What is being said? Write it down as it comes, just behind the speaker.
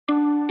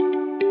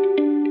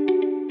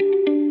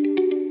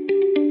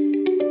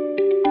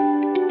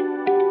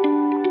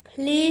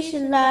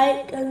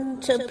like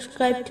and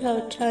subscribe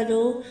to our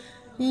channel.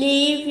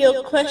 Leave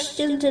your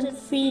questions and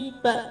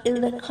feedback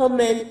in the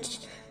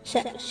comments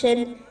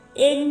section.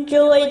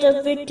 Enjoy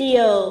the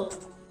video.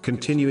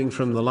 Continuing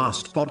from the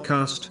last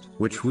podcast,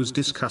 which was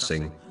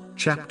discussing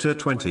chapter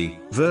 20,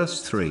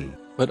 verse 3.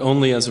 But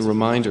only as a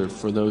reminder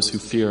for those who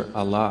fear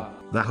Allah.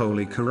 The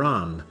Holy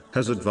Quran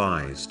has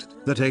advised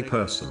that a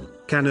person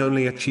can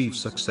only achieve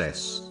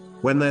success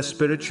when their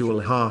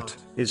spiritual heart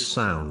is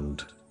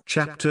sound.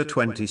 Chapter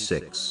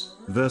 26,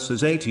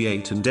 verses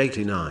 88 and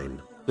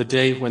 89. The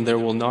day when there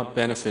will not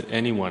benefit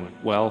anyone,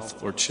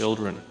 wealth or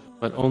children,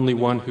 but only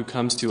one who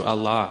comes to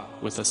Allah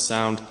with a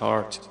sound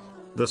heart.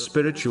 The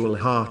spiritual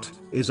heart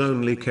is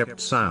only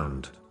kept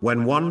sound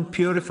when one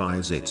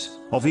purifies it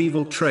of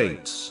evil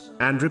traits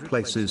and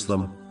replaces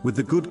them with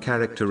the good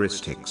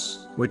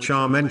characteristics which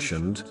are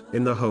mentioned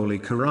in the Holy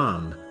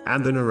Quran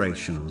and the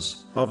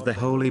narrations of the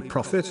Holy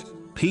Prophet,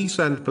 peace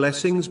and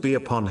blessings be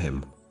upon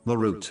him. The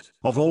root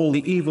of all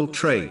the evil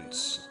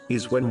traits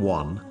is when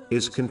one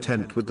is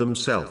content with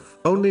themselves.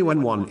 Only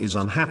when one is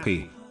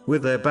unhappy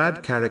with their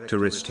bad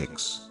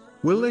characteristics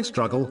will they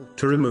struggle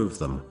to remove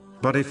them.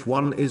 But if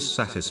one is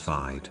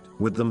satisfied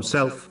with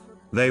themselves,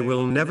 they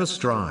will never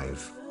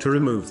strive to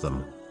remove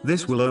them.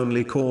 This will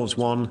only cause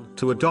one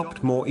to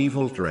adopt more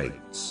evil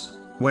traits.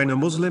 When a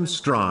Muslim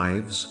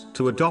strives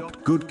to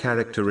adopt good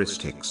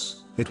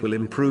characteristics, it will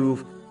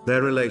improve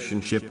their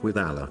relationship with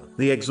Allah,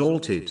 the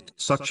Exalted,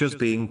 such as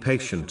being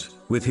patient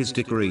with His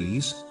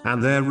decrees,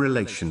 and their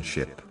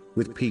relationship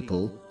with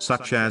people,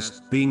 such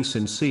as being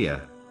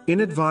sincere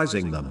in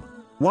advising them.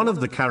 One of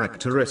the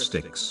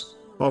characteristics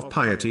of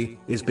piety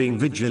is being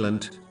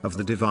vigilant of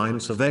the divine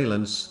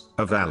surveillance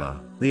of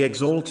Allah, the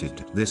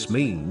Exalted. This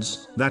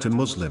means that a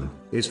Muslim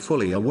is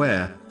fully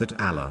aware that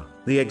Allah,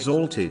 the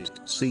Exalted,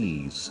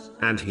 sees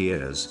and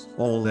hears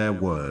all their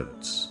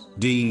words,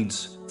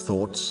 deeds,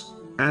 thoughts,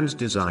 and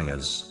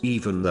desires.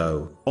 Even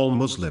though all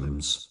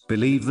Muslims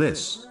believe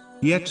this,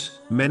 yet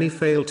many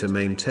fail to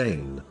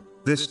maintain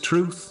this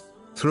truth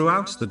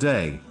throughout the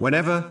day.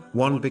 Whenever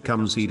one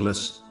becomes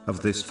heedless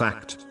of this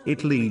fact,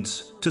 it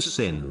leads to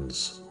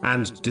sins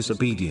and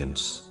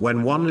disobedience.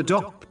 When one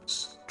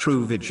adopts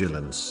true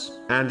vigilance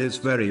and is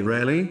very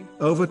rarely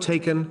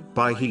overtaken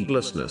by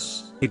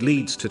heedlessness, it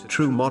leads to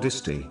true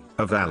modesty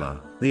of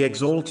Allah, the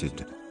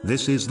Exalted.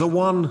 This is the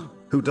one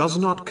who does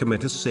not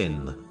commit a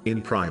sin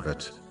in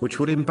private, which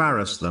would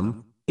embarrass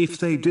them if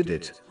they did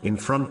it in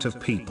front of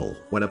people.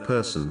 When a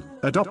person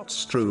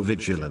adopts true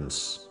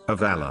vigilance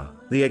of Allah,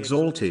 the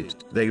Exalted,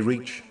 they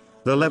reach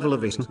the level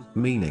of ihsan,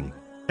 meaning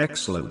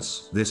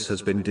excellence. This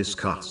has been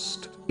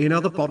discussed in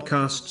other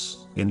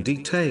podcasts in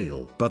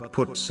detail, but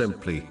put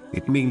simply,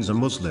 it means a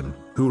Muslim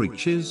who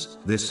reaches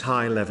this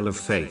high level of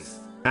faith,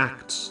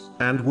 acts,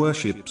 and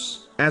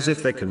worships as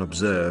if they can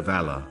observe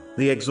Allah,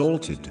 the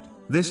Exalted.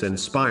 This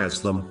inspires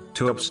them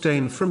to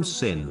abstain from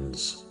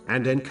sins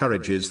and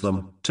encourages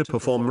them to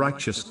perform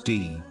righteous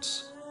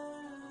deeds.